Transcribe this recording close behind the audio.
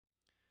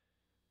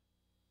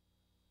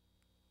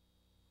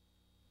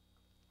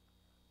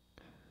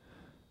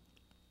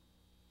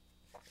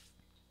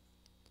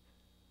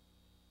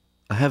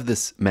I have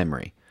this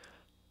memory.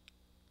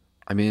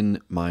 I'm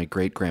in my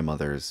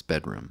great-grandmother's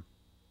bedroom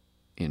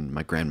in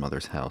my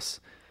grandmother's house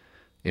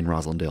in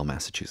Roslindale,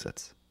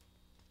 Massachusetts.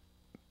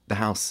 The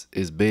house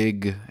is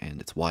big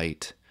and it's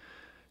white.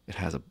 It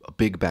has a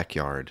big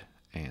backyard,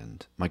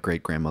 and my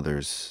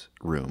great-grandmother's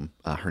room,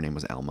 her name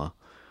was Alma,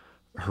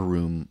 her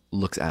room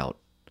looks out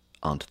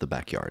onto the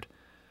backyard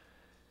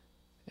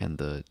and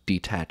the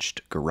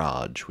detached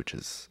garage, which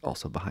is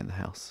also behind the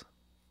house.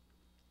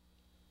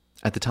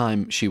 At the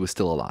time, she was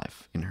still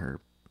alive, in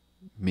her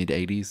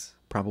mid-80s,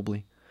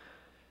 probably.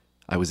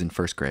 I was in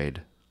first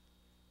grade,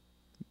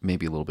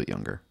 maybe a little bit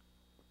younger.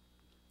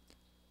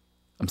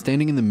 I'm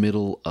standing in the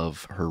middle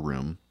of her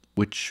room,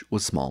 which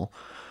was small,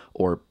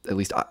 or at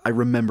least I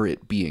remember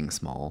it being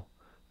small.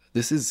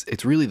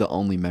 It's really the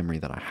only memory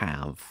that I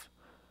have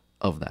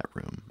of that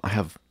room. I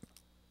have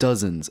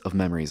dozens of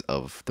memories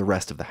of the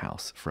rest of the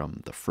house,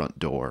 from the front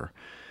door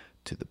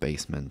to the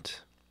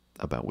basement,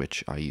 about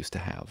which I used to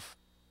have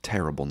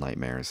terrible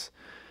nightmares,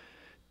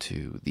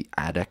 to the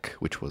attic,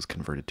 which was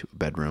converted to a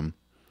bedroom.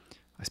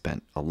 I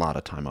spent a lot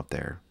of time up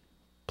there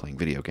playing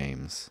video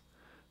games,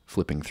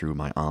 flipping through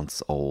my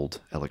aunt's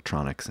old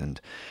electronics and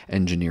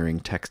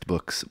engineering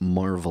textbooks,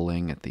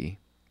 marveling at the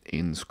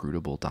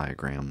inscrutable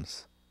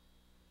diagrams.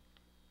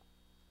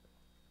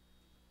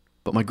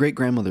 But my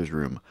great-grandmother's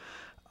room,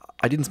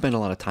 I didn't spend a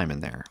lot of time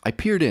in there. I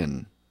peered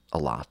in a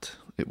lot.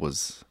 It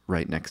was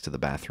right next to the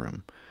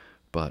bathroom,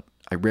 but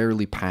I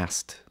rarely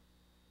passed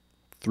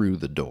through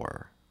the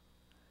door.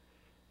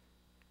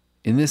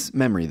 In this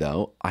memory,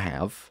 though,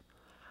 I'm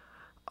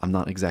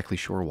not exactly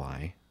sure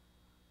why,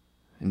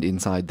 and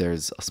inside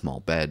there's a small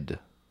bed,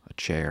 a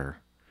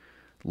chair,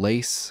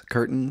 lace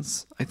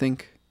curtains, I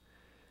think,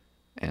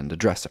 and a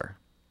dresser.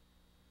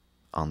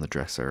 On the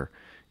dresser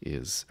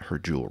is her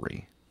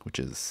jewelry, which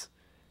is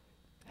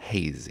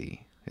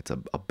hazy. It's a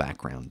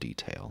background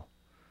detail.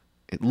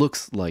 It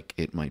looks like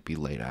it might be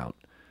laid out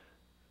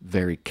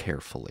very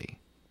carefully,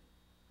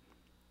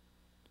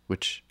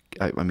 which,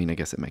 I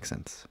guess it makes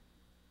sense.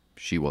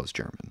 She was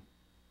German.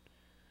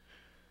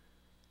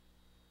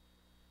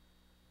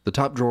 The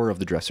top drawer of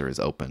the dresser is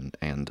open,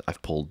 and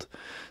I've pulled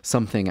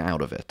something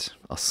out of it.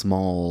 A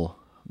small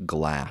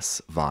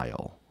glass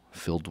vial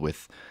filled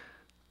with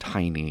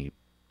tiny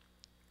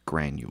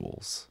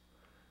granules.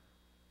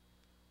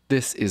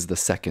 This is the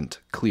second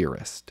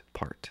clearest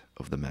part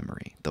of the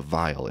memory, the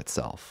vial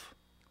itself,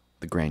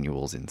 the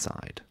granules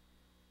inside.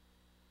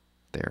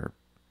 They're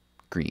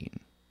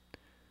green,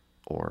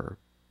 or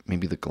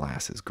maybe the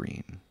glass is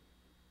green,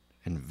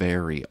 and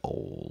very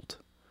old.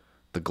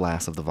 The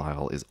glass of the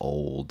vial is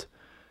old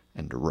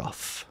and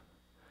rough.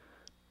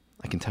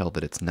 I can tell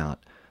that it's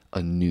not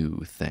a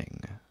new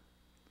thing.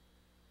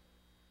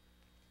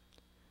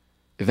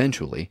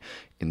 Eventually,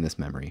 in this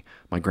memory,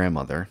 my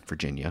grandmother,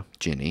 Virginia,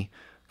 Ginny,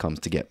 comes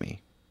to get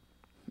me.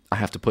 I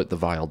have to put the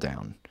vial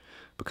down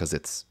because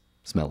it's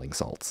smelling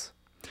salts.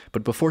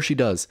 But before she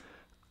does,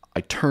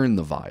 I turn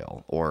the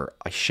vial, or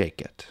I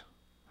shake it.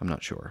 I'm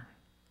not sure.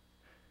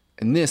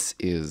 And this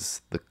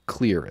is the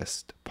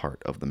clearest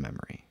part of the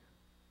memory.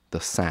 The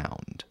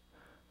sound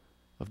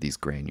of these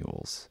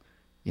granules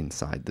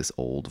inside this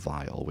old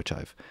vial, which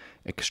I've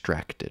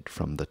extracted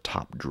from the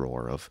top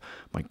drawer of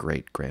my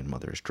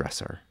great-grandmother's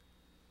dresser.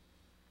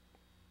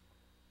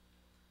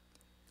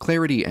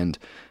 Clarity and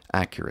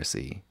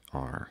accuracy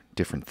are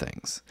different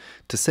things.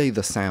 To say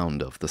the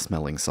sound of the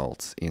smelling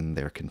salts in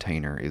their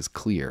container is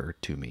clear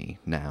to me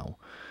now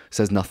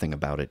says nothing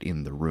about it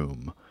in the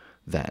room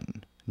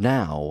then.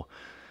 Now,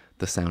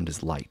 the sound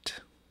is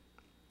light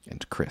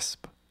and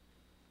crisp.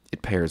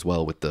 It pairs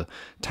well with the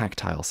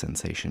tactile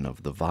sensation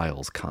of the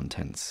vial's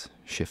contents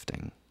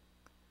shifting.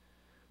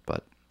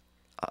 But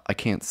I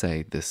can't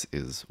say this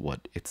is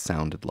what it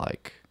sounded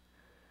like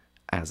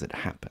as it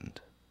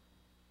happened.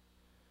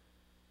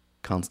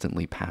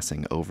 Constantly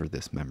passing over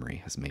this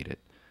memory has made it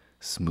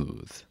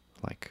smooth,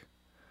 like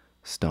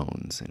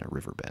stones in a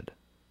riverbed.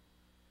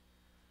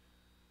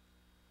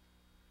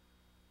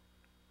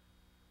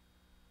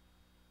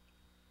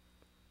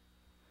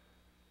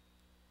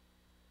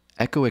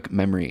 Echoic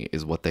memory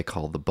is what they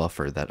call the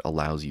buffer that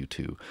allows you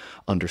to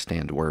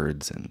understand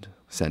words and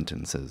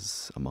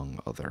sentences, among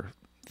other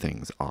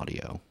things,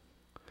 audio.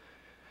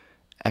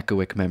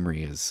 Echoic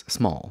memory is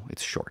small,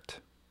 it's short.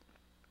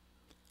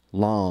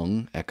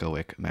 Long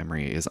echoic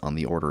memory is on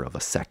the order of a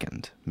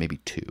second, maybe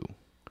two.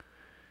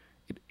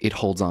 It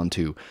holds on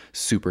to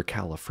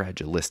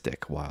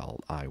supercalifragilistic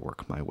while I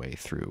work my way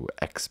through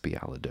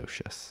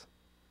expialidocious.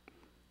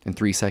 And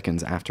 3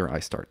 seconds after I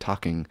start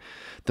talking,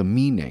 the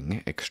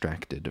meaning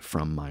extracted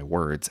from my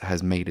words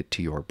has made it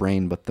to your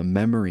brain, but the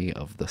memory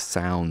of the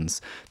sounds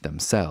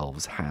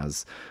themselves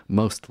has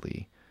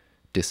mostly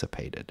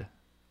dissipated.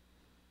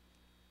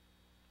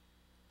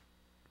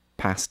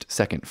 Past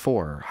second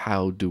 4,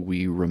 how do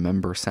we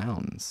remember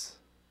sounds?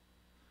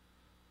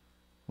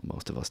 Well,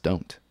 most of us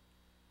don't.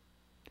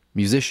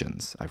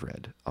 Musicians, I've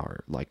read,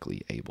 are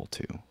likely able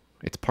to.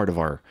 It's part of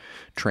our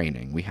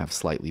training. We have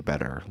slightly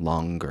better,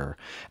 longer,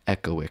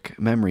 echoic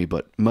memory,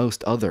 but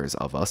most others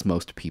of us,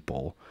 most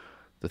people,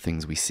 The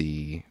things we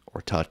see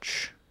or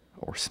touch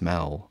or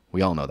smell,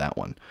 we all know that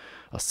one.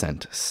 A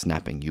scent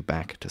snapping you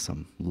back to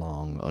some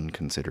long,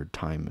 unconsidered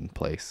time and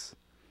place.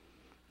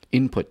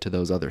 Input to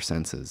those other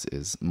senses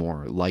is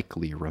more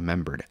likely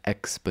remembered,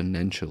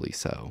 exponentially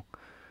so,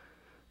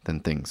 than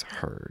things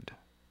heard.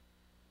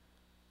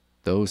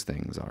 Those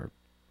things are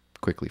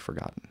quickly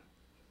forgotten.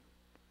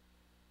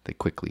 They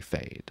quickly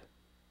fade,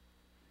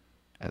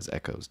 as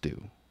echoes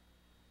do.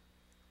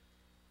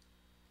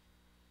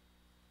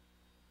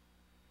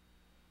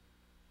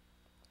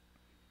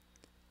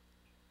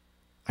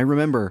 I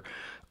remember,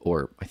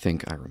 or I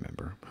think I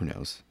remember, who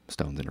knows,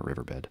 stones in a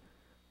riverbed,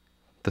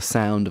 the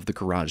sound of the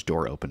garage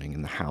door opening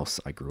in the house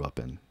I grew up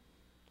in.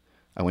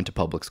 I went to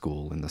public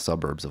school in the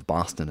suburbs of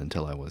Boston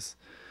until I was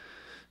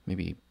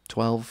maybe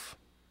 12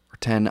 or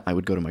 10. I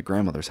would go to my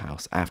grandmother's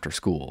house after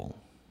school,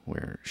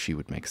 where she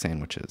would make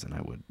sandwiches, and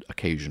I would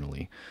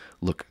occasionally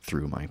look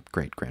through my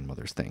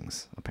great-grandmother's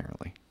things,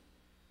 apparently.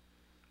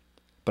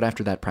 But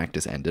after that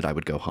practice ended, I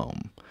would go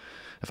home,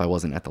 if I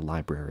wasn't at the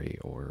library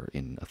or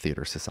in a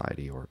theater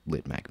society or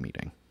lit mag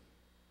meeting.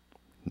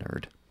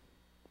 Nerd.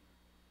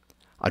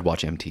 I'd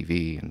watch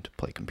MTV and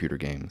play computer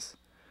games.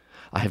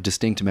 I have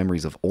distinct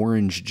memories of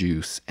orange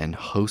juice and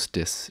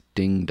Hostess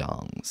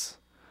ding-dongs,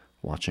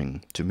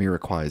 watching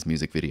Jamiroquai's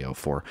music video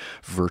for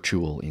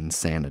Virtual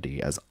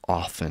Insanity as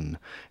often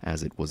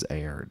as it was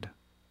aired,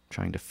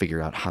 trying to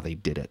figure out how they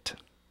did it.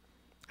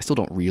 I still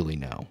don't really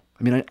know.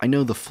 I mean, I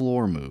know the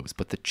floor moves,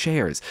 but the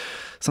chairs,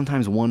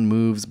 sometimes one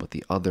moves, but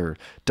the other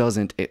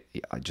doesn't.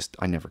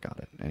 I never got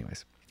it.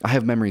 Anyways, I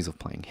have memories of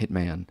playing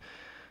Hitman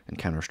and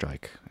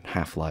Counter-Strike and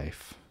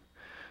Half-Life,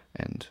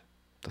 and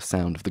the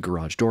sound of the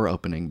garage door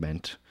opening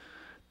meant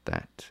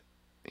that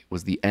it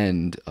was the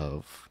end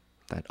of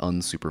that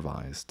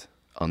unsupervised,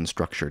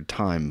 unstructured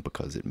time,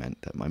 because it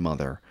meant that my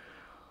mother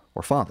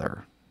or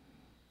father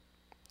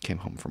came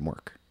home from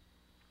work.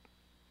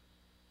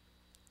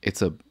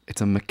 It's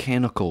a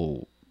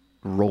mechanical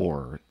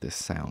roar, this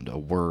sound, a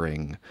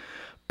whirring,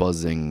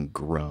 buzzing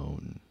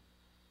groan.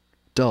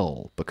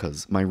 Dull,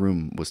 because my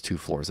room was 2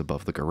 floors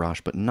above the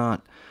garage, but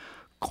not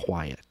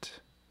quiet.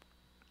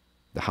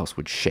 The house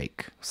would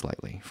shake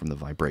slightly from the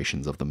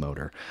vibrations of the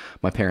motor.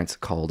 My parents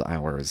called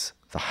ours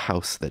the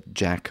house that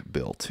Jack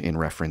built, in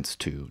reference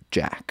to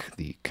Jack,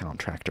 the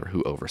contractor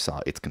who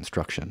oversaw its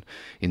construction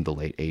in the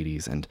late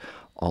 80s, and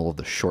all of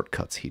the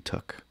shortcuts he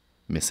took.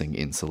 Missing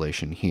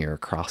insulation here,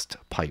 crossed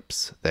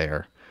pipes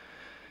there.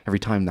 Every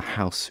time the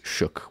house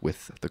shook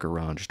with the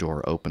garage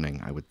door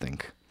opening, I would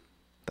think,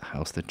 the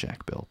house that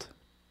Jack built.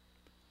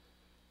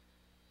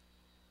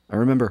 I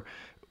remember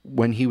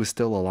when he was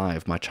still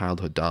alive, my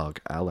childhood dog,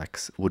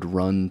 Alex, would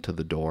run to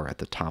the door at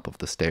the top of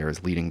the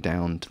stairs leading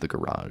down to the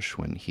garage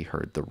when he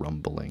heard the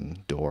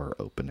rumbling door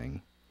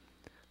opening.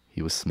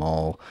 He was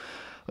small,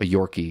 a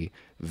Yorkie,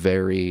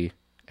 very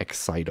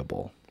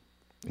excitable,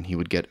 and he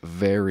would get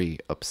very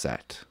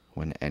upset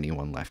when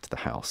anyone left the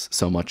house,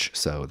 so much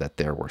so that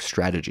there were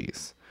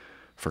strategies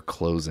for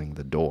closing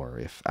the door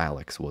if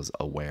Alex was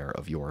aware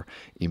of your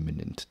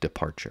imminent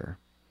departure.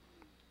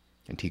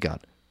 And he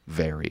got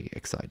very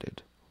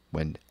excited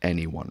when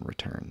anyone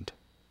returned,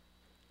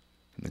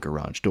 and the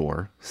garage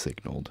door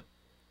signaled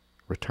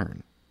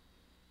return.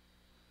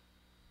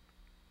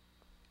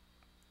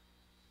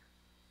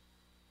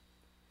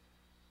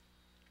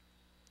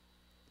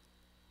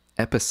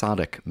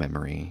 Episodic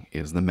memory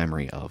is the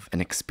memory of an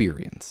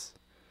experience,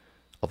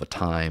 of a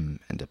time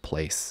and a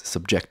place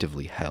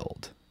subjectively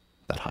held.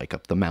 That hike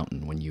up the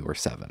mountain when you were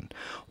 7,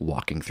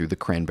 walking through the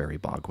cranberry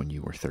bog when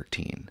you were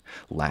 13,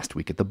 last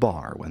week at the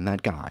bar when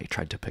that guy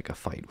tried to pick a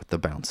fight with the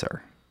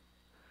bouncer.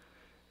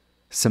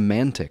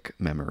 Semantic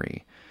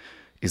memory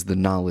is the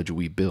knowledge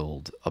we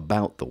build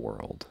about the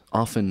world,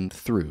 often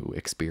through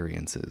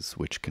experiences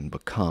which can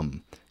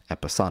become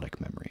episodic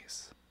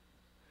memories.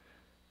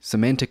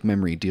 Semantic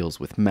memory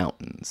deals with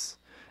mountains,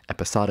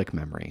 episodic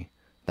memory,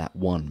 that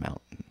one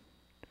mountain.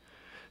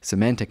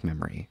 Semantic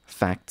memory,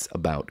 facts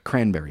about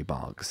cranberry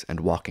bogs and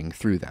walking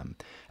through them.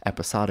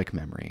 Episodic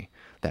memory,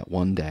 that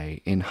one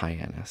day in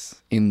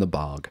Hyannis, in the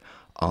bog,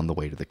 on the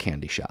way to the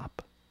candy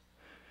shop.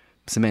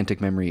 Semantic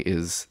memory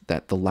is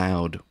that the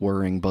loud,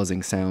 whirring,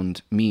 buzzing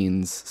sound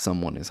means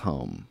someone is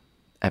home.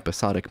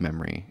 Episodic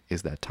memory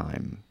is that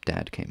time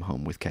Dad came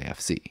home with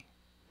KFC.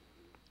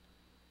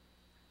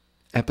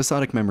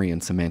 Episodic memory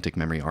and semantic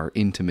memory are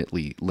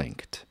intimately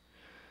linked.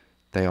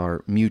 They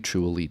are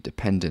mutually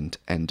dependent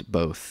and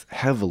both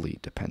heavily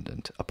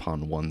dependent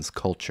upon one's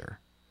culture.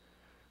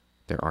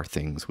 There are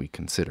things we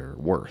consider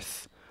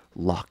worth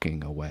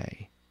locking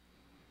away.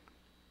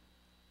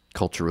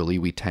 Culturally,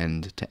 we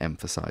tend to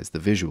emphasize the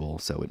visual,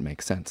 so it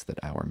makes sense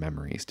that our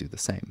memories do the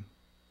same.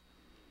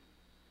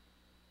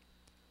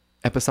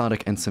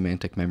 Episodic and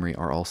semantic memory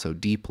are also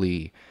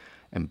deeply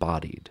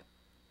embodied.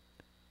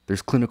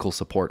 There's clinical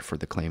support for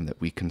the claim that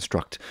we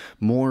construct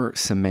more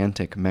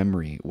semantic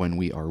memory when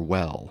we are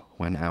well,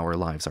 when our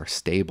lives are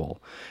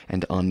stable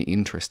and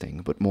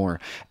uninteresting, but more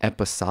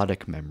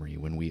episodic memory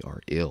when we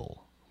are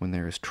ill, when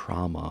there is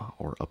trauma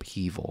or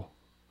upheaval,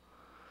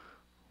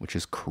 which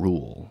is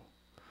cruel,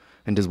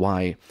 and is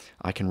why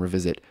I can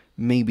revisit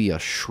maybe a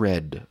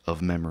shred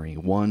of memory,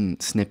 one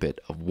snippet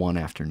of one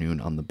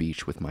afternoon on the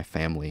beach with my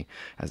family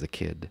as a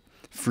kid,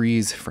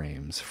 freeze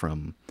frames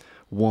from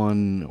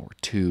one or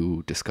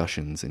two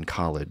discussions in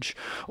college,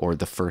 or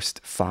the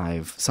first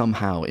 5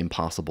 somehow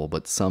impossible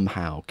but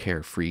somehow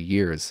carefree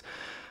years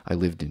I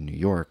lived in New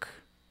York.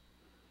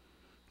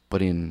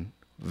 But in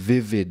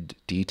vivid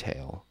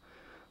detail,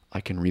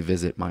 I can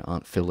revisit my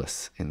Aunt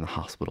Phyllis in the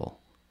hospital,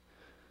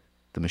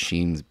 the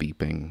machines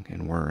beeping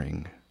and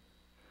whirring,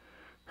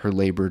 her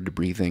labored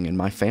breathing, and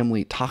my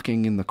family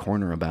talking in the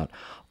corner about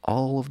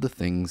all of the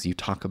things you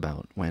talk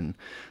about when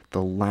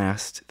the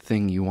last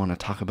thing you want to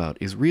talk about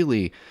is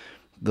really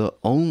the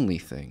only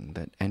thing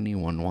that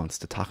anyone wants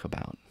to talk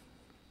about.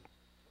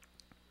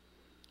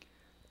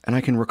 And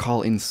I can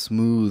recall in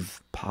smooth,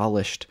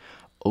 polished,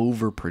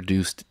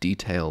 overproduced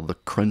detail the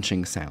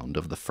crunching sound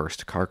of the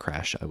first car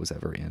crash I was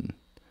ever in.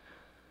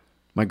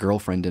 My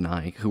girlfriend and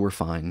I, who were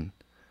fine,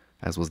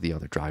 as was the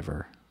other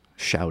driver,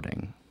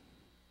 shouting.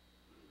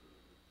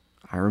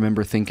 I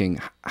remember thinking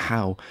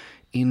how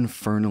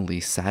infernally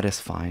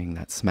satisfying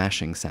that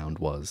smashing sound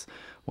was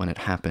when it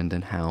happened,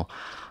 and how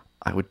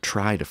I would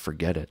try to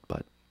forget it,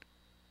 but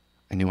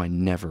I knew I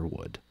never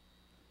would.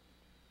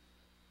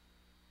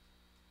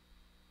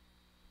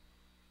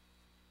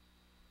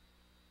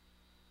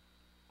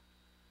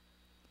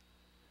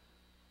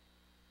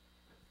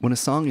 When a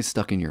song is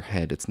stuck in your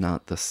head, it's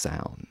not the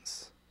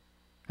sounds.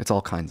 It's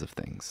all kinds of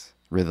things.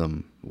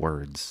 Rhythm,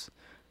 words,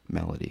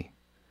 melody.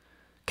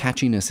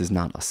 Catchiness is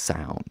not a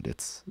sound,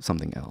 it's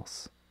something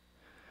else.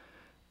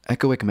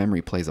 Echoic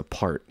memory plays a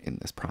part in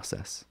this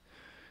process.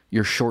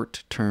 Your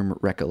short-term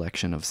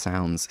recollection of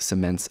sounds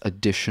cements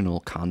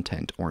additional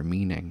content or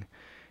meaning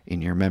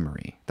in your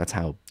memory. That's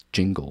how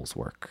jingles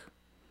work.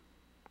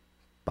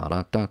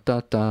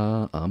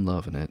 Ba-da-da-da-da, I'm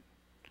loving it.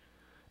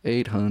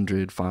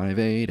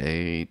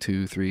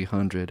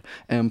 800-588-2300,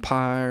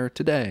 Empire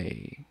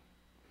Today.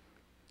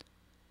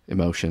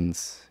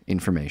 Emotions,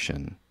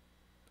 information,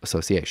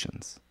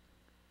 associations.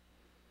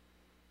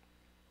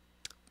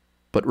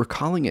 But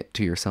recalling it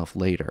to yourself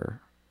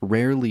later,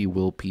 rarely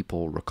will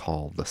people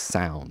recall the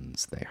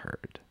sounds they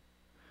heard.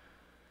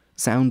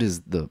 Sound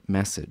is the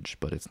message,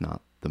 but it's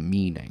not the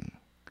meaning.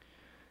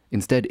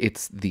 Instead,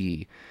 it's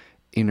the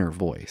inner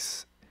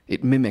voice.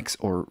 It mimics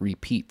or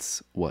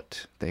repeats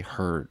what they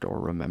heard or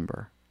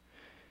remember.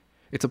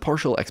 It's a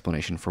partial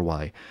explanation for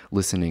why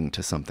listening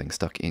to something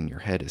stuck in your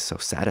head is so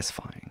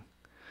satisfying.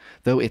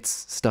 Though it's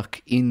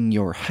stuck in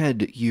your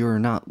head, you're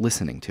not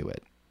listening to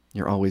it.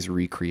 You're always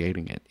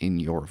recreating it in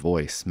your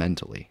voice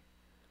mentally.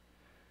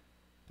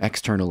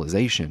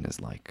 Externalization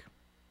is like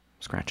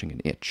scratching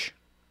an itch.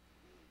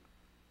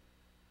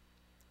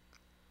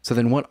 So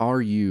then what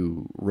are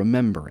you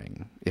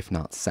remembering, if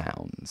not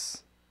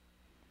sounds?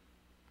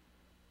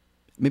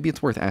 Maybe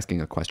it's worth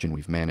asking a question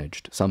we've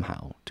managed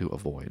somehow to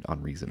avoid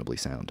unreasonably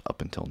sound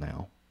up until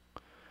now.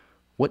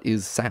 What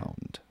is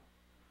sound?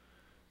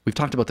 We've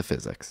talked about the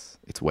physics.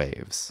 It's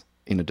waves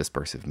in a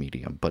dispersive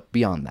medium, but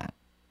beyond that,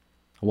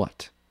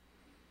 what?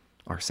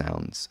 Are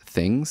sounds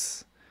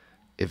things,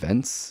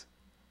 events,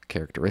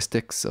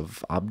 characteristics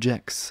of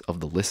objects,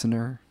 of the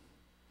listener?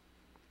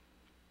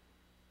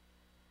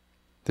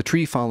 The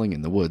tree falling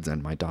in the woods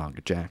and my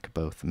dog Jack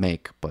both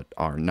make, but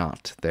are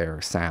not,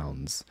 their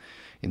sounds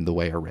in the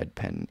way a red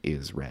pen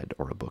is red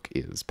or a book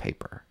is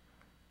paper.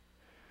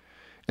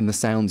 And the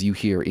sounds you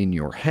hear in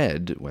your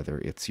head, whether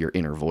it's your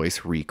inner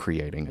voice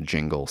recreating a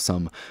jingle,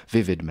 some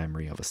vivid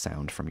memory of a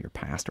sound from your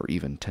past, or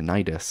even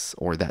tinnitus,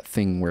 or that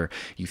thing where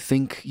you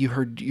think you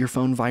heard your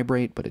phone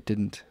vibrate, but it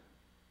didn't.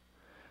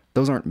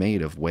 Those aren't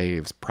made of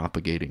waves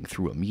propagating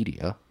through a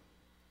media.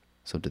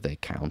 So do they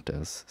count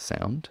as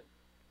sound?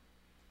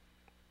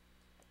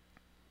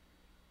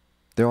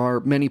 There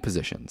are many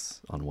positions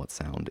on what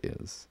sound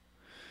is.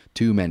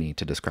 Too many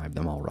to describe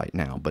them all right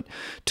now, but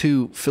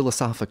 2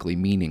 philosophically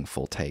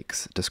meaningful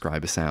takes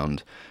describe a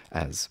sound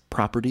as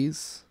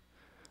properties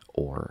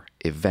or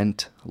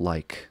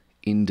event-like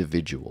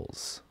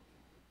individuals.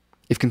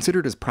 If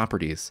considered as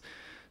properties,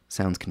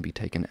 sounds can be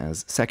taken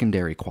as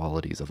secondary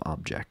qualities of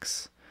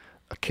objects,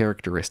 a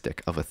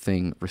characteristic of a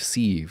thing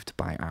received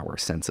by our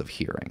sense of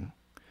hearing,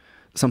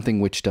 something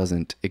which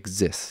doesn't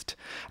exist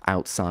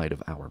outside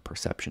of our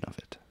perception of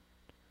it.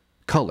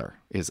 Color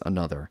is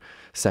another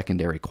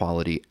secondary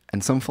quality,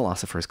 and some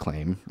philosophers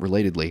claim,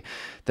 relatedly,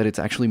 that it's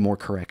actually more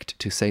correct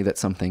to say that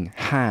something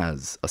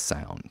has a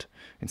sound,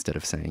 instead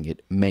of saying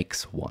it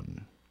makes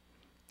one.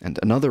 And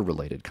another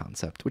related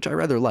concept, which I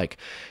rather like,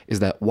 is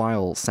that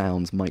while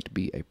sounds might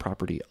be a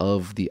property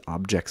of the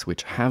objects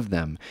which have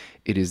them,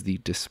 it is the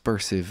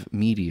dispersive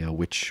media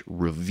which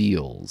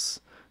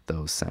reveals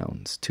those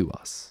sounds to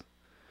us.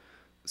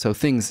 So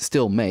things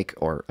still make,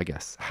 or I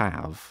guess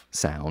have,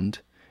 sound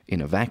in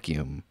a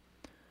vacuum,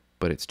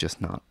 but it's just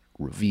not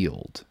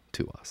revealed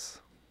to us.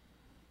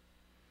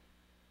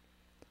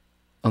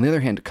 On the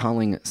other hand,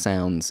 calling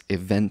sounds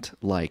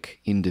event-like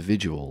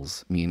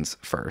individuals means,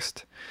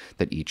 first,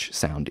 that each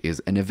sound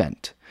is an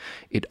event.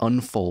 It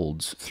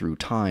unfolds through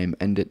time,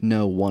 and at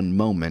no one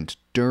moment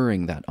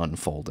during that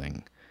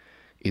unfolding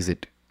is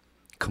it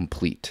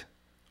complete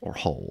or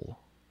whole.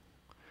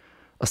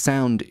 A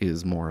sound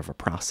is more of a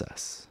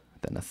process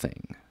than a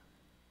thing.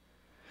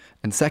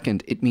 And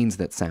second, it means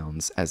that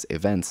sounds, as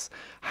events,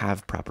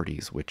 have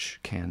properties which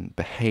can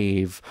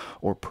behave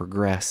or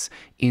progress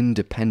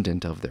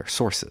independent of their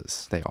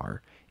sources. They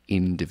are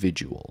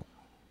individual.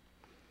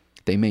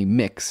 They may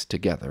mix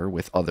together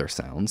with other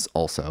sounds,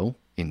 also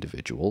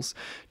individuals,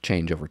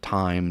 change over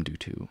time due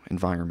to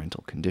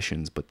environmental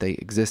conditions, but they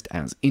exist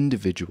as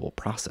individual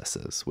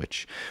processes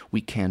which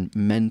we can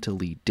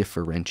mentally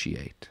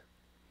differentiate.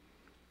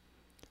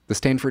 The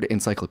Stanford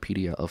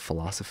Encyclopedia of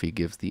Philosophy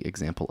gives the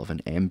example of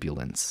an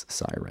ambulance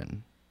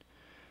siren.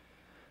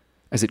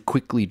 As it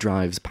quickly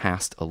drives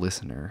past a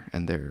listener,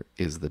 and there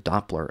is the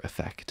Doppler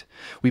effect,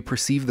 we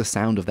perceive the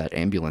sound of that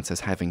ambulance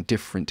as having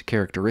different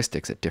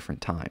characteristics at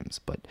different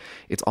times, but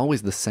it's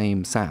always the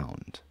same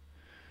sound,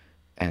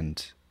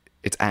 and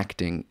it's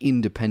acting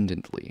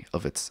independently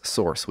of its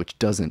source, which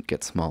doesn't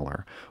get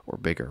smaller or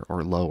bigger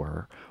or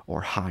lower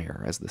or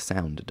higher as the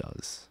sound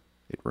does.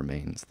 It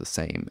remains the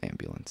same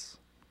ambulance.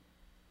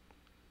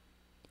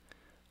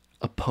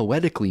 A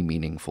poetically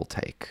meaningful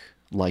take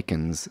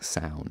likens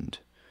sound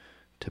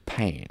to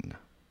pain,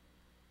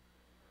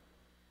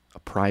 a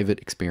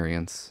private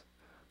experience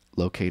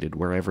located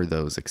wherever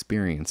those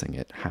experiencing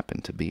it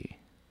happen to be.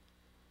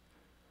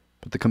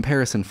 But the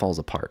comparison falls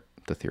apart,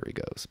 the theory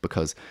goes,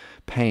 because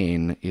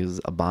pain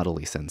is a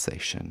bodily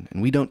sensation,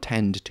 and we don't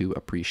tend to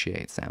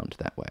appreciate sound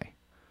that way,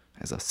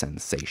 as a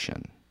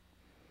sensation.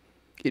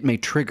 It may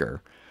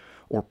trigger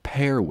or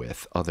pair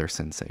with other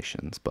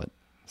sensations, but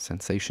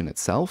sensation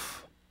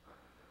itself?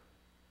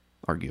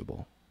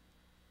 Arguable.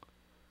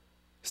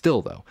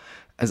 Still, though,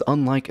 as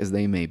unlike as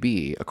they may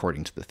be,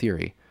 according to the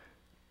theory,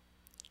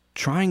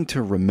 trying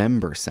to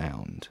remember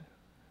sound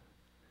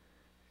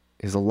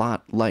is a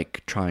lot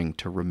like trying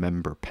to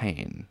remember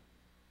pain.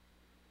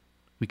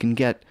 We can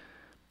get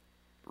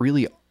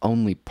really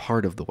only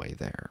part of the way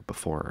there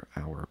before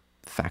our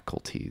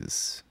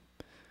faculties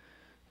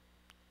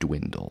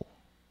dwindle.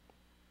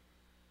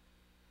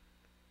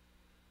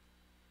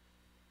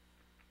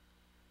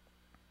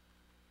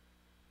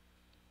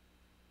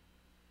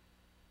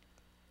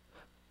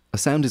 A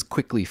sound is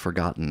quickly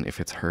forgotten if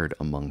it's heard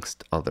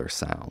amongst other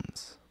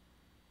sounds.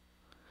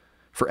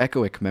 For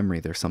echoic memory,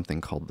 there's something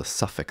called the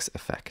suffix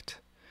effect.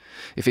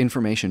 If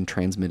information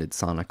transmitted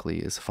sonically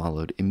is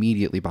followed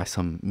immediately by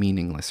some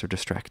meaningless or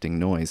distracting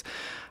noise,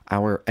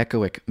 our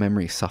echoic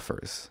memory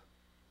suffers.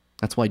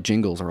 That's why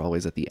jingles are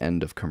always at the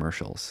end of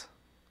commercials.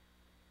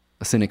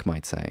 A cynic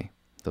might say,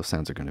 those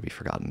sounds are going to be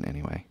forgotten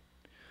anyway.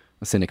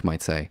 A cynic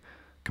might say,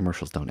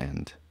 commercials don't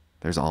end.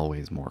 There's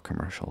always more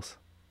commercials.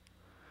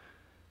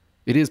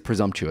 It is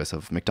presumptuous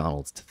of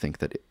McDonald's to think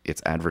that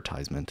its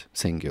advertisement,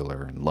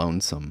 singular and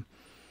lonesome,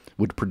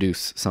 would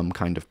produce some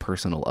kind of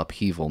personal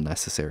upheaval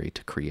necessary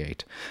to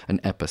create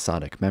an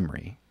episodic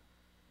memory.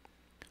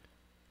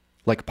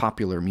 Like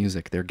popular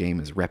music, their game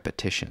is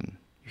repetition.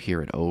 You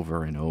hear it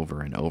over and over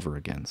and over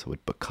again, so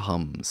it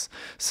becomes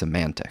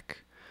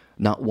semantic.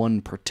 Not one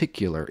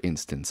particular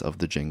instance of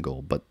the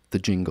jingle, but the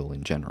jingle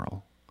in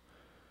general.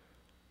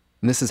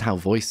 And this is how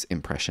voice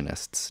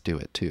impressionists do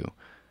it, too.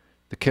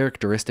 The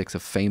characteristics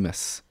of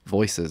famous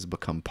voices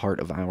become part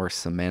of our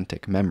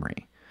semantic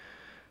memory.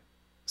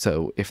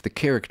 So if the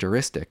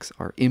characteristics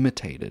are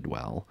imitated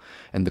well,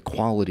 and the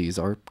qualities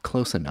are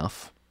close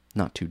enough,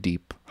 not too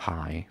deep,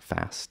 high,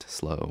 fast,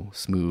 slow,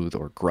 smooth,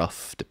 or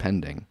gruff,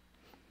 depending,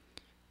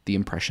 the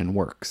impression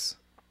works.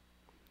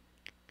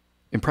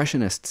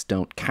 Impressionists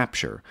don't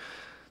capture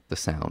the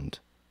sound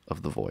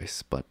of the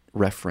voice, but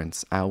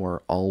reference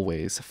our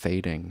always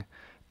fading,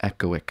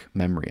 echoic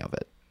memory of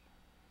it.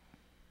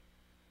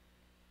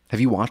 Have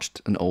you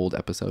watched an old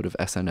episode of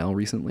SNL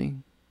recently?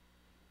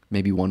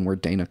 Maybe one where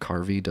Dana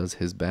Carvey does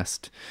his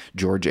best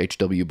George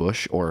H.W.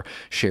 Bush or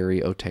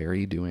Sherry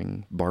O'Terry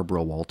doing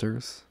Barbara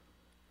Walters?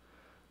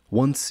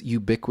 Once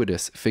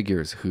ubiquitous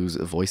figures whose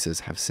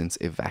voices have since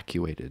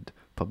evacuated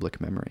public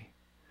memory.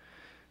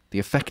 The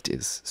effect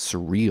is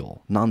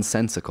surreal,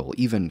 nonsensical,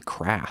 even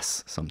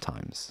crass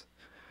sometimes.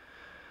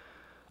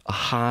 A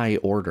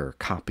high-order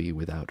copy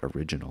without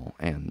original,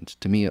 and,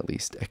 to me at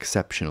least,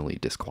 exceptionally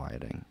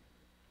disquieting.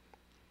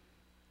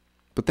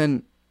 But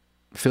then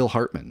Phil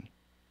Hartman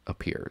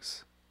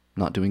appears,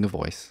 not doing a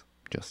voice,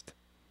 just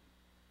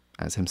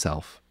as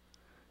himself,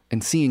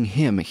 and seeing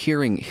him,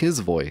 hearing his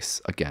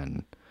voice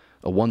again,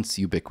 a once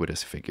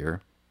ubiquitous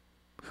figure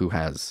who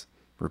has,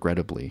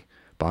 regrettably,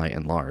 by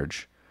and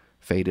large,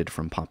 faded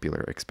from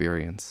popular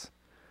experience.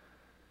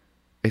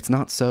 It's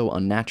not so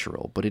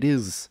unnatural, but it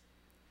is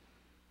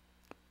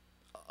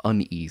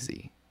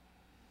uneasy.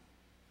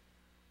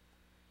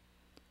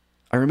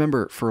 I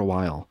remember for a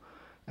while,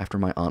 after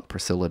my Aunt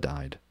Priscilla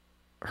died,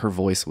 her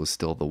voice was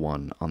still the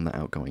one on the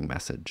outgoing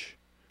message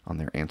on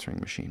their answering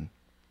machine.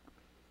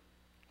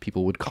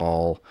 People would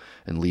call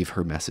and leave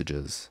her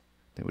messages.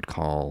 They would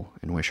call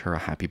and wish her a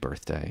happy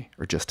birthday,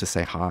 or just to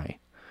say hi,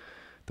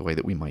 the way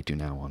that we might do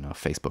now on a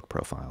Facebook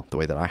profile, the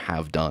way that I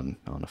have done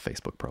on a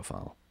Facebook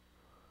profile.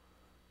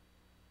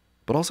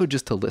 But also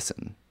just to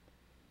listen.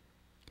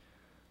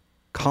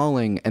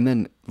 Calling and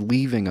then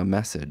leaving a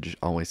message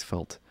always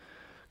felt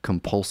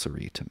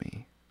compulsory to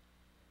me.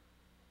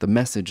 The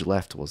message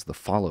left was the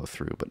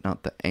follow-through, but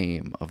not the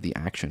aim of the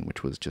action,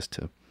 which was just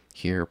to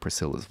hear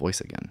Priscilla's voice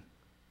again.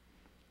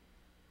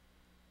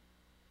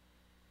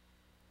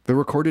 The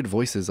recorded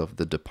voices of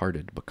the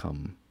departed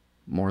become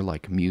more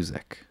like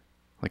music,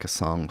 like a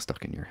song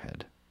stuck in your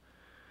head.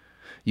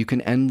 You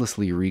can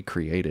endlessly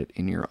recreate it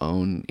in your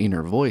own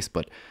inner voice,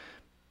 but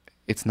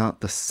it's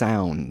not the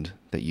sound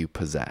that you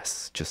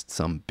possess, just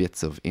some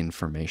bits of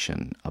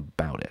information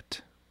about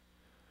it.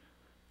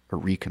 A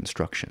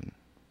reconstruction.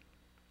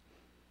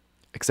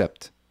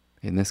 Except,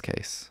 in this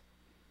case,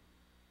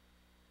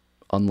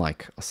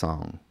 unlike a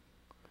song,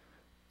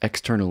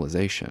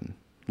 externalization,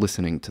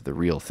 listening to the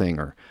real thing,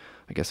 or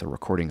I guess a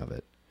recording of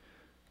it,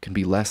 can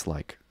be less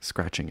like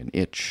scratching an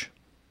itch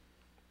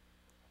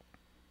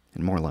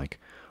and more like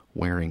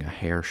wearing a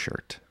hair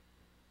shirt.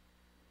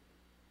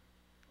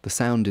 The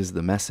sound is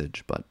the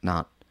message, but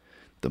not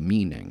the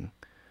meaning,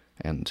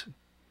 and,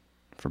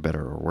 for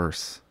better or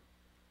worse,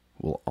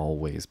 will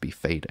always be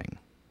fading,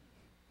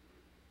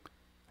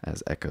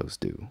 as echoes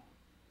do.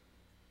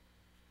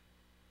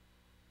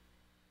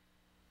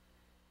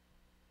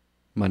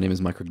 My name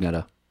is Mike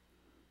Rugnetta,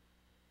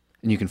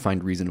 and you can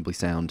find Reasonably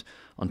Sound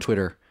on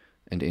Twitter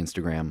and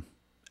Instagram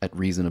at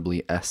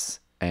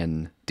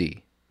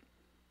reasonably_SND.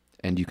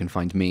 And you can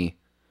find me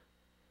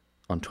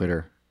on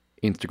Twitter,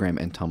 Instagram,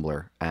 and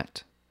Tumblr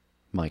at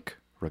Mike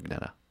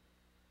Rugnetta.